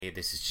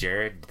this is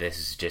Jared. This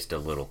is just a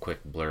little quick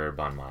blurb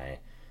on my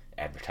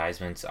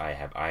advertisements. I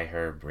have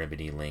iHerb,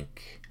 Remedy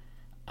Link.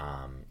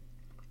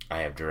 I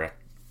have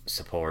direct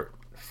support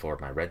for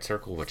my Red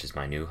Circle, which is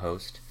my new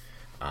host.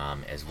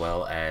 As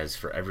well as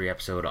for every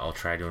episode, I'll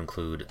try to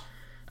include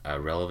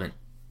relevant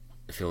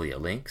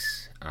affiliate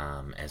links,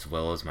 as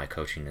well as my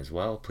coaching as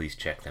well. Please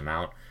check them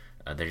out.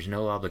 There's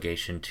no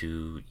obligation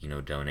to,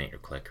 donate or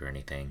click or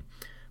anything,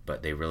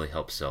 but they really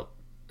help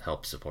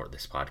support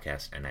this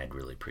podcast, and I'd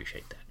really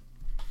appreciate that.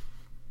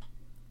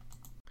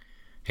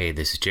 Hey,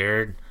 this is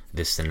Jared.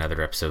 This is another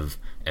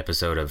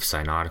episode of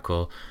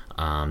Cynautical.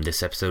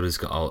 This episode is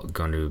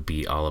going to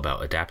be all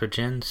about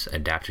adaptogens.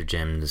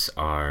 Adaptogens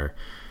are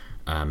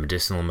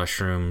medicinal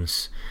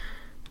mushrooms,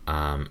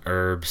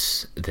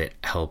 herbs that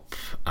help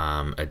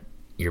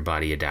your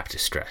body adapt to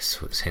stress,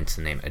 hence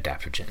the name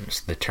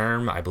adaptogens. The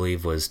term, I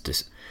believe, was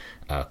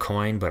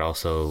coined, but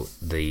also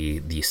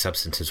the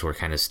substances were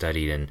kind of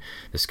studied and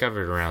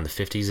discovered around the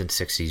 50s and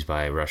 60s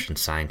by Russian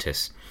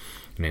scientists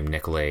named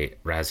Nikolai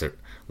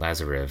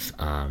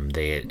Lazarev.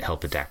 They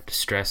help adapt to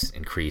stress,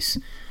 increase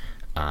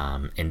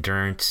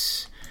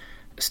endurance,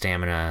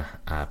 stamina,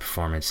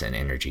 performance, and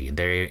energy.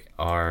 They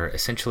are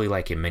essentially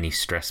like a mini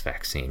stress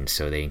vaccine,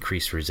 so they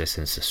increase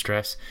resistance to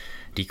stress,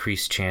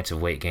 decrease chance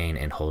of weight gain,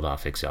 and hold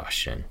off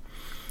exhaustion.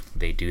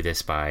 They do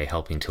this by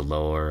helping to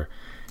lower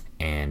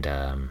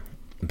and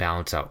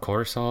balance out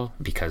cortisol,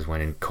 because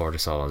when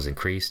cortisol is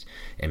increased,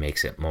 it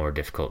makes it more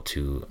difficult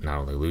to not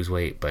only lose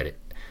weight, but it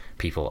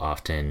will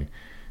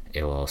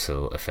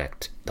also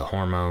affect the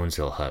hormones.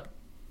 It'll help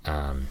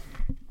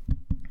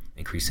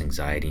increase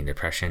anxiety and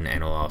depression,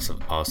 and will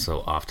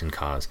also often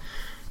cause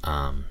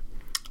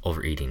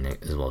overeating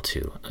as well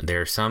too.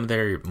 There are some that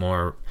are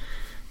more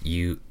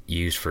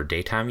used for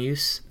daytime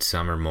use.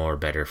 Some are more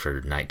better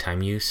for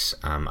nighttime use.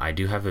 I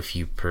do have a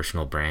few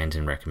personal brands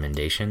and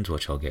recommendations,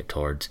 which I'll get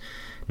towards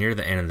near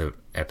the end of the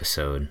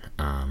episode.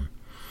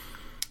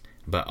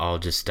 But I'll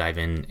just dive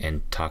in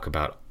and talk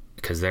about,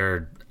 because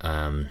there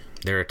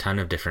are a ton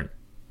of different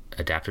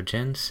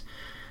adaptogens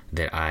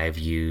that I've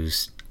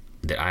used,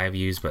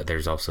 but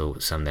there's also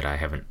some that I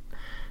haven't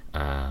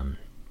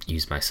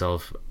used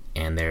myself,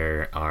 and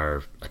there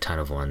are a ton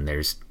of one.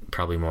 There's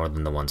probably more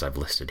than the ones I've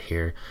listed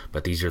here,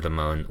 but these are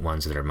the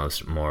ones that are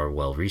more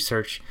well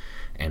researched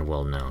and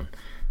well known.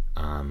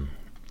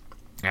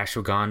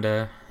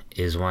 Ashwagandha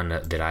is one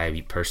that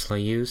I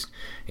personally use.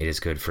 It is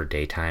good for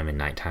daytime and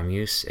nighttime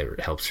use. It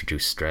helps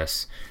reduce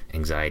stress,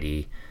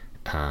 anxiety,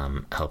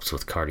 helps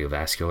with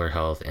cardiovascular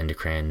health,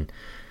 endocrine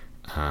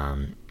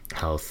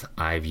health.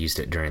 I've used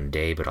it during the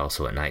day, but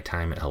also at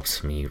nighttime. It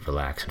helps me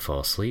relax and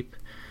fall asleep.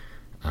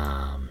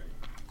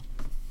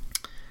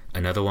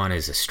 Another one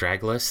is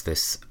astragalus.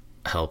 This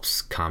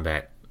helps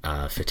combat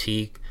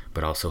fatigue,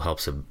 but also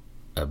helps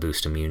a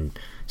boost immune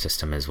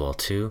system as well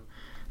too.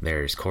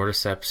 There's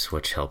cordyceps,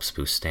 which helps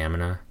boost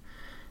stamina.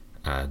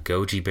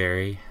 Goji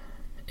berry,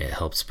 it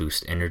helps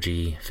boost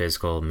energy,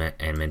 physical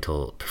and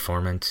mental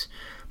performance,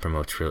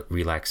 promotes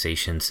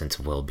relaxation, sense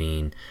of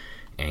well-being,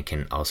 and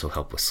can also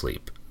help with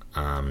sleep.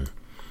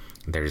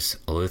 There's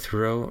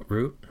eleuthero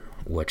root,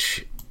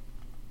 which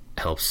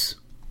helps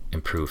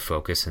improve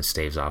focus and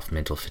staves off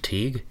mental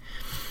fatigue.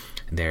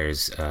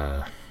 There's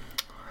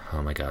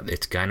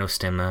it's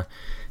gynostemma.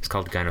 It's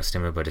called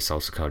gynostemma, but it's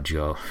also called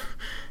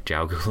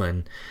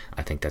jiaogulan.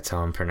 I think that's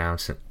how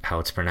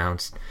it's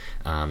pronounced.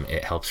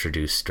 It helps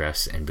reduce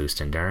stress and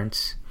boost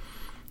endurance.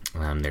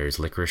 There's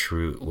licorice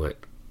root,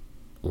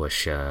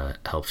 which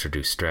helps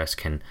reduce stress,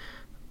 can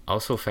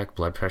also affect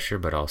blood pressure,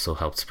 but also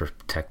helps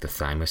protect the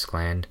thymus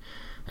gland,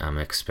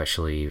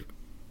 especially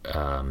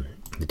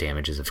the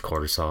damages of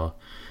cortisol.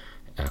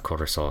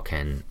 Cortisol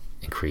can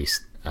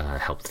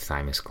help the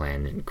thymus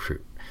gland,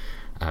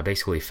 and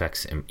basically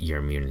affects your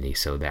immunity.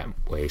 So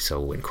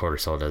when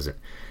cortisol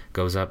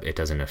goes up, it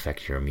doesn't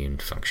affect your immune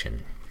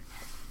function.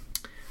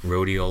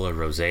 Rhodiola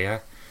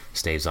rosea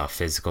staves off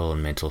physical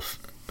and mental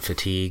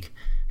fatigue.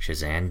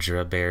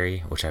 Schizandra berry,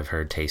 which I've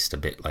heard tastes a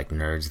bit like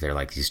nerds. They're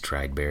like these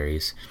dried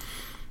berries.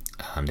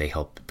 They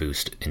help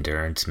boost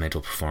endurance,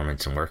 mental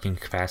performance, and working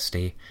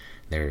capacity.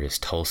 There is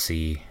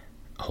Tulsi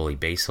holy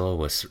basil,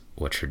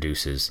 which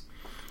reduces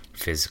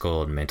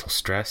physical and mental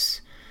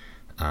stress,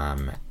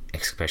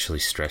 especially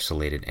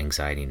stress-related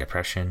anxiety and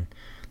depression.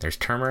 There's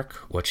turmeric,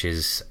 which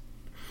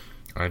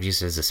I've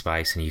used it as a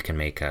spice, and you can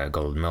make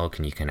golden milk,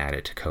 and you can add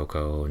it to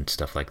cocoa and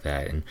stuff like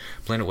that, and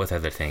blend it with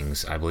other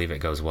things. I believe it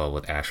goes well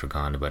with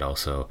ashwagandha, but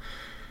also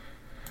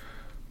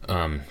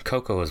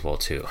cocoa as well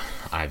too.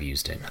 I've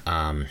used it.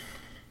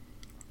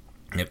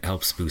 It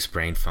helps boost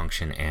brain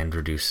function and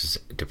reduces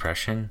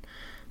depression.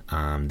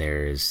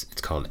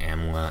 It's called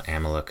amla,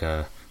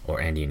 amylica, or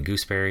Andean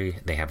gooseberry.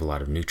 They have a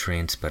lot of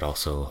nutrients, but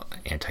also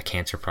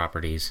anti-cancer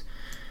properties.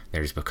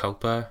 There's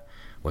bacopa,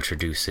 which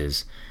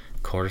reduces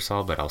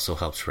cortisol, but also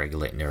helps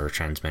regulate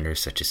neurotransmitters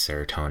such as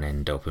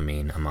serotonin,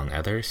 dopamine, among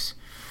others.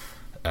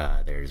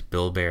 There's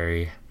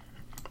bilberry,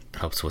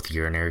 helps with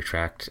urinary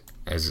tract,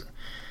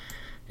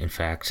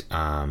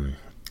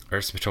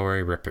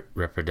 respiratory,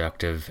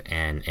 reproductive,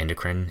 and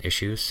endocrine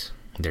issues.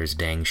 There's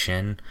Dang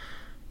Shin,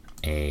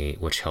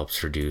 which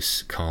helps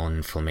reduce colon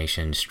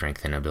inflammation,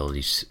 strengthen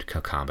abilities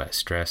to combat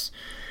stress,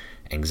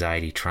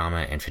 anxiety,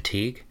 trauma, and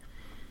fatigue.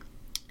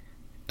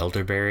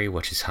 Elderberry,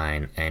 which is high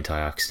in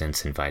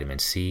antioxidants and vitamin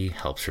C,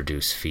 helps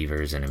reduce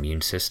fevers and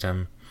immune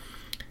system.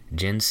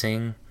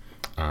 Ginseng,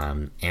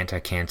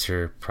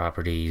 anti-cancer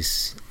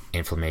properties,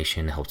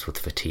 inflammation, helps with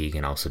fatigue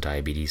and also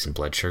diabetes and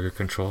blood sugar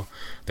control.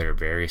 There are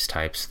various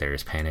types.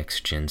 There's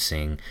Panax,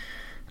 ginseng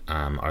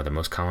are the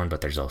most common,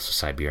 but there's also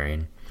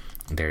Siberian.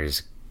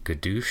 There's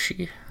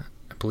Gadushi,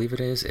 I believe it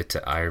is. It's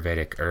an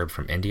Ayurvedic herb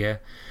from India.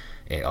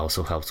 It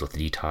also helps with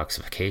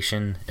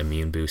detoxification,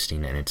 immune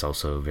boosting, and it's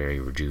also very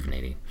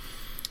rejuvenating.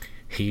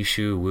 He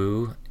Shu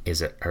Wu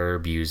is an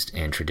herb used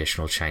in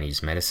traditional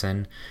Chinese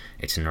medicine.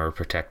 It's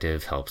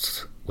neuroprotective,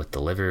 helps with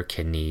the liver,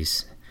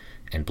 kidneys,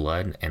 and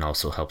blood, and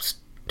also helps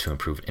to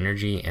improve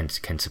energy, and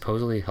can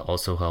supposedly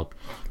also help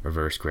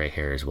reverse gray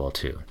hair as well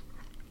too.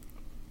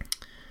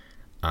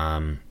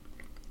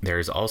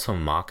 There's also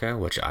maca,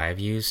 which I've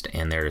used,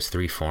 and there's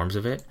 3 forms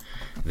of it.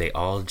 They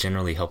all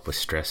generally help with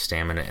stress,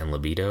 stamina, and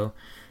libido,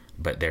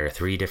 but there are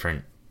 3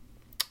 different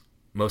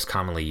most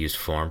commonly used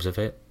forms of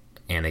it,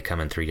 and they come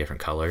in 3 different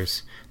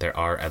colors. There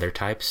are other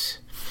types.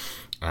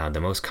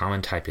 The most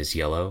common type is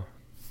yellow,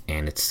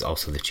 and it's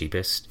also the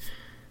cheapest.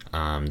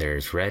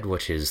 There's red,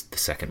 which is the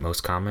second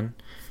most common.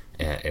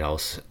 It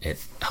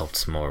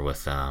helps more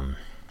with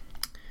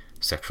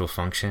sexual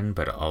function,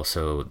 but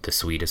also the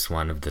sweetest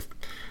one of the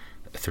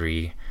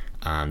 3.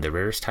 The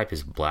rarest type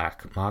is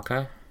black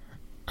maca.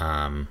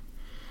 And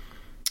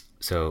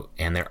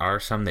there are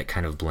some that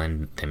kind of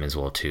blend them as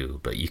well too,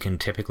 but you can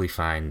typically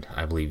find,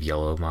 I believe,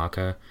 yellow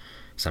maca,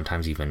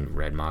 sometimes even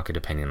red maca,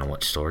 depending on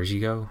what stores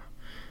you go.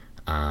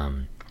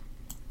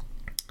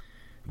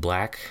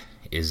 Black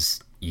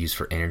is used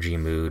for energy,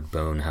 mood,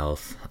 bone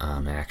health.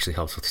 It actually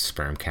helps with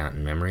sperm count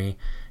and memory.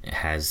 It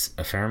has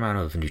a fair amount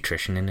of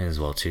nutrition in it as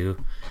well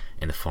too,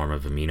 in the form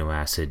of amino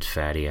acids,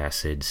 fatty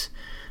acids,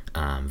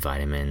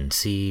 vitamin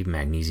C,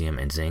 magnesium,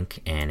 and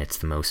zinc, and it's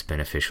the most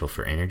beneficial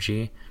for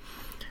energy.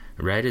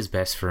 Red is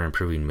best for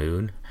improving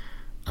mood,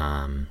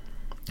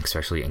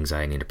 especially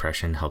anxiety and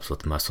depression, helps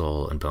with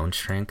muscle and bone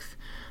strength,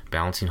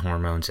 balancing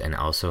hormones, and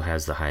also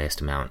has the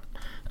highest amount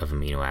of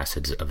amino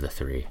acids of the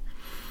 3.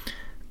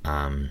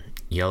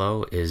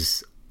 Yellow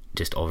is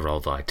just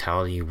overall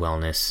vitality,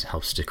 wellness,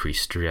 helps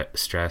decrease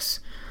stress,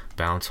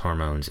 balance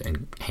hormones,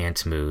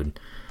 enhance mood,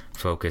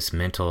 focus,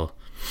 mental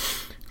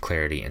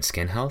clarity, and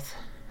skin health.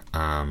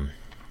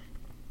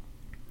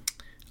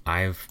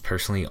 I've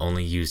personally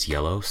only used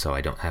yellow, so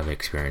I don't have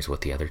experience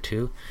with the other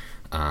 2.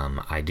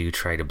 I do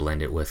try to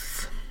blend it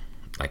with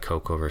like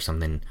cocoa or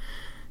something.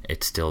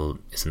 It still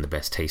isn't the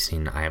best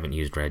tasting. I haven't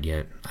used red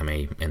yet. I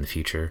may in the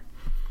future.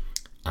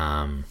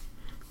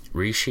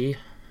 Reishi,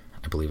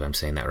 I believe I'm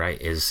saying that right,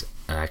 is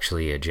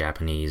actually a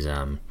Japanese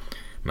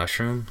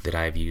mushroom that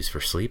I've used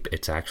for sleep.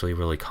 It's actually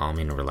really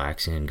calming and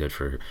relaxing and good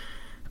for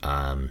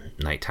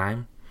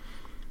nighttime.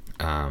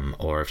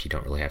 Or if you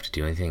don't really have to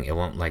do anything. It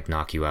won't like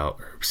knock you out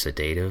or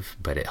sedative,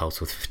 but it helps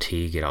with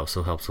fatigue. It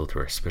also helps with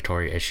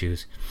respiratory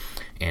issues,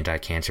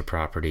 anti-cancer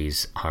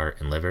properties, heart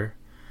and liver.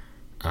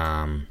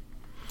 And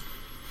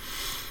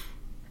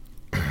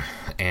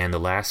the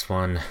last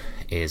one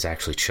is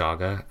actually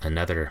chaga,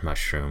 another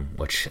mushroom,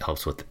 which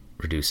helps with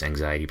reduce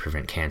anxiety,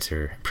 prevent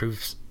cancer,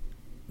 improves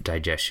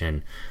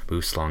digestion,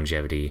 boosts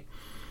longevity,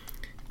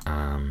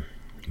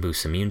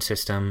 boosts immune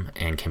system,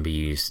 and can be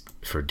used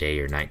for day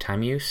or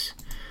nighttime use.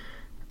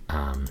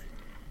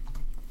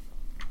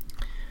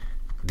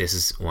 This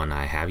is one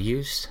I have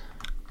used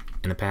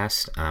in the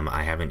past.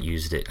 I haven't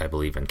used it, I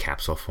believe, in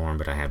capsule form,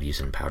 but I have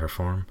used it in powder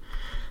form.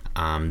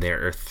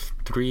 There are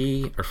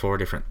 3 or 4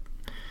 different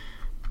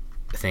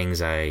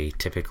things I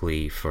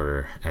typically,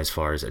 for as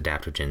far as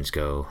adaptogens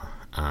go,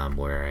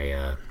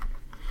 where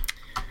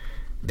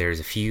there's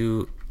a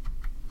few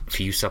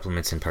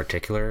supplements in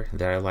particular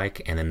that I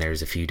like, and then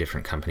there's a few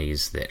different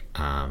companies that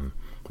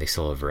they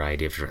sell a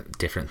variety of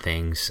different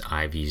things.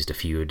 I've used a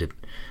few of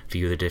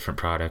the different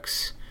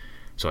products,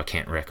 so I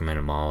can't recommend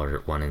them all or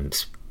one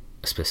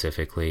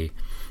specifically.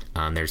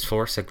 There's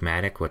Four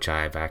Sigmatic, which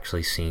I've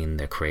actually seen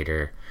the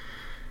creator.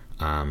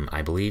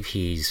 I believe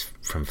he's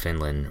from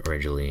Finland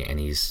originally, and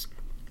he's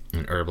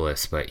an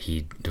herbalist, but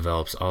he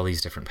develops all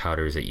these different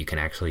powders that you can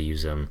actually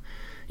use them.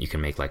 You can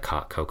make like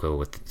hot cocoa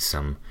with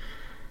some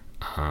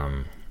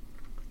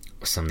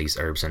of these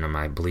herbs in them.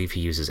 I believe he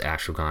uses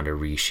ashwagandha,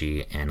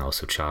 reishi, and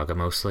also chaga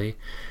mostly.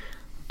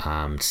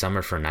 Some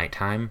are for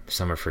nighttime,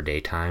 some are for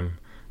daytime.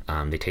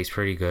 They taste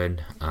pretty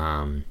good,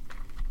 and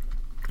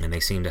they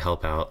seem to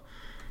help out.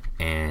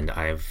 And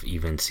I've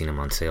even seen them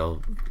on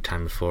sale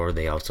time before.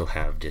 They also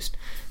have just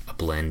a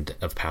blend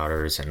of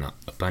powders and a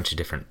bunch of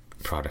different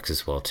products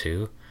as well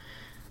too.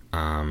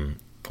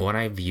 One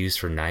I've used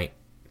for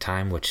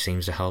nighttime, which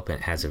seems to help,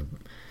 it has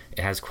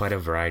quite a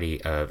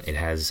variety of, it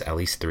has at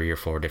least 3 or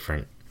 4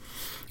 different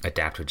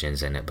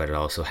adaptogens in it, but it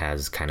also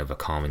has kind of a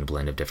calming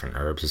blend of different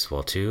herbs as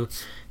well too.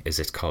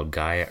 It's called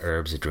Gaia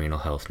Herbs Adrenal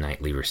Health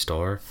Nightly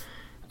Restore.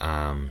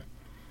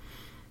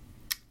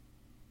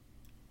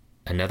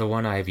 Another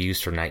one I've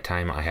used for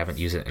nighttime, I haven't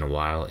used it in a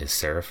while, is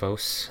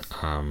Seraphos.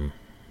 And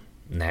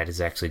that is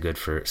actually good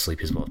for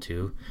sleep as well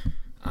too.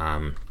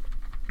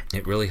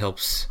 It really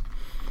helps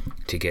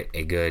to get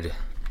a good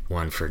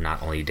one for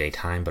not only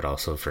daytime but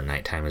also for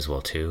nighttime as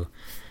well too.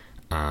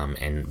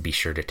 And be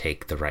sure to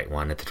take the right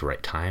one at the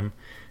right time.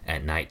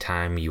 At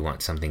nighttime, you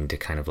want something to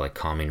kind of like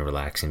calming and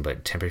relaxing,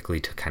 but typically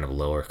to kind of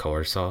lower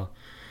cortisol.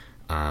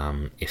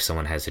 If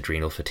someone has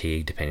adrenal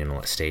fatigue, depending on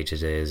what stage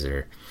it is,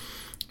 or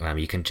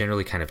you can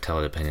generally kind of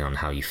tell depending on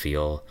how you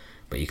feel,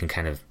 but you can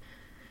kind of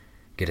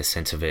get a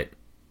sense of it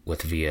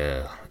with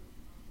via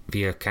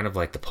kind of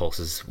like the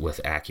pulses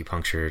with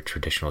acupuncture,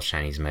 traditional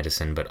Chinese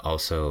medicine, but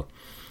also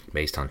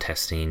based on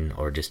testing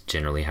or just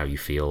generally how you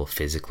feel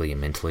physically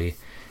and mentally.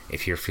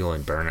 If you're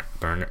feeling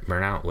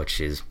burnout, which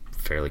is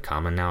fairly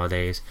common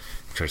nowadays,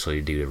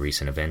 especially due to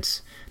recent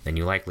events, then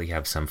you likely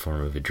have some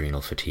form of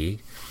adrenal fatigue.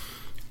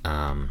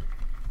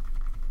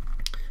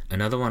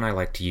 Another one I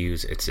like to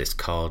use, it's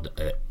called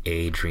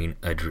Adrenal.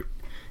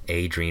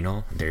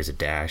 There's a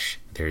dash,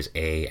 there's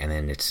A, and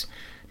then it's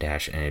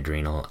dash and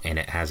adrenal, and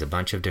it has a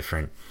bunch of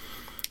different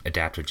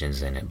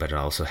adaptogens in it, but it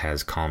also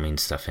has calming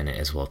stuff in it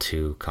as well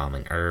too,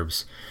 calming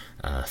herbs,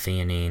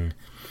 theanine,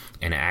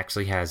 and it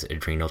actually has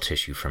adrenal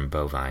tissue from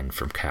bovine,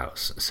 from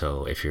cows.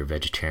 So if you're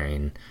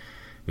vegetarian,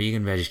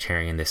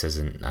 this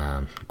isn't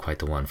quite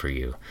the one for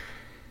you.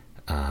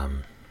 But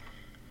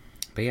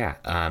yeah,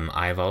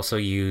 I've also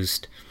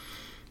used,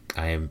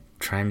 I'm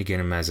trying to get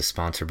them as a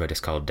sponsor, but it's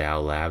called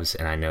Dao Labs,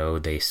 and I know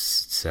they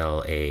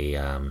sell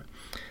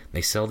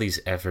these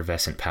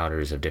effervescent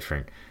powders of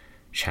different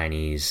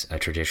Chinese,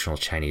 traditional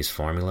Chinese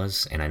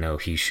formulas, and I know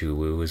He Shu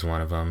Wu is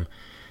one of them.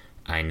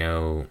 I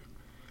know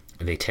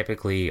they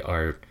typically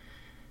are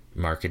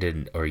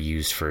marketed or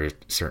used for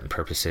certain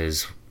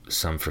purposes,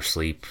 some for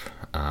sleep,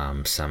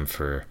 some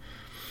for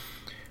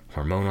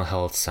hormonal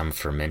health, some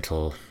for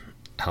mental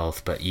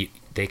health, but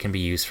they can be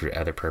used for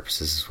other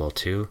purposes as well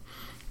too.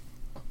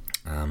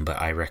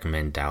 But I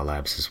recommend Dao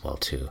Labs as well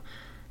too.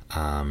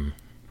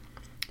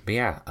 But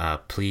yeah,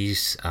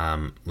 please,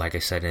 like I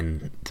said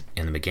in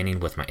the beginning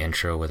with my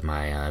intro, with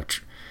my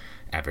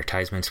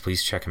advertisements,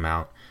 please check them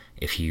out.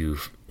 If you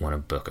want to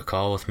book a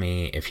call with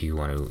me, if you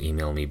want to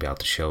email me about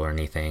the show or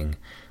anything,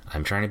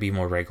 I'm trying to be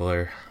more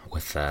regular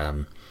with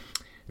not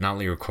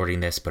only recording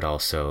this, but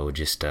also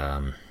just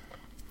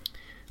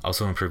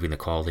also improving the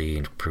quality,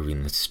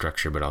 improving the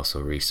structure, but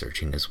also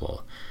researching as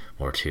well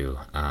more too.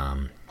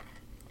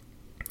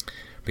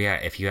 But yeah,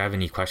 if you have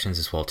any questions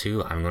as well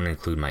too, I'm going to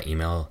include my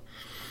email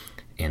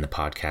in the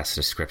podcast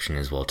description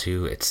as well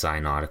too. It's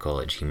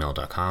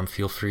scientificautical@gmail.com.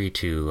 Feel free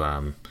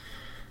to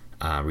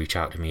reach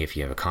out to me if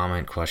you have a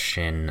comment,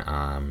 question,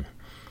 a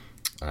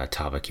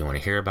topic you want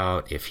to hear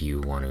about, if you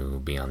want to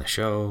be on the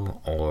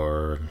show,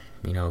 or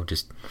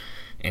just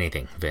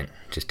anything. Vent.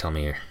 Just tell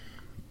me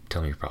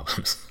your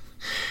problems.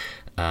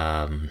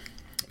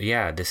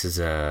 Yeah, this is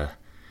a.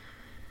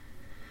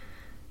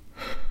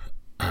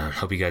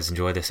 Hope you guys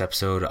enjoy this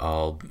episode.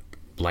 I'll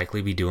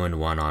likely be doing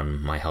one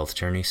on my health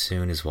journey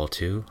soon as well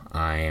too.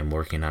 I am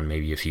working on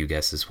maybe a few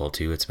guests as well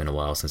too. It's been a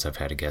while since I've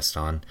had a guest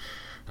on.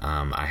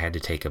 I had to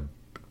take a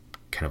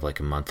kind of like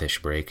a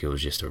month-ish break. It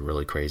was just a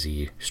really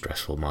crazy,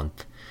 stressful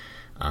month.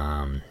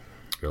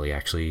 Really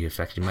actually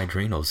affected my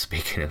adrenals,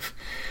 speaking of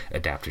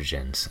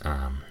adaptogens.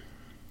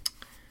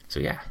 So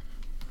yeah,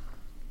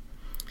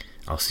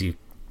 I'll see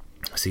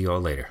you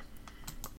all later.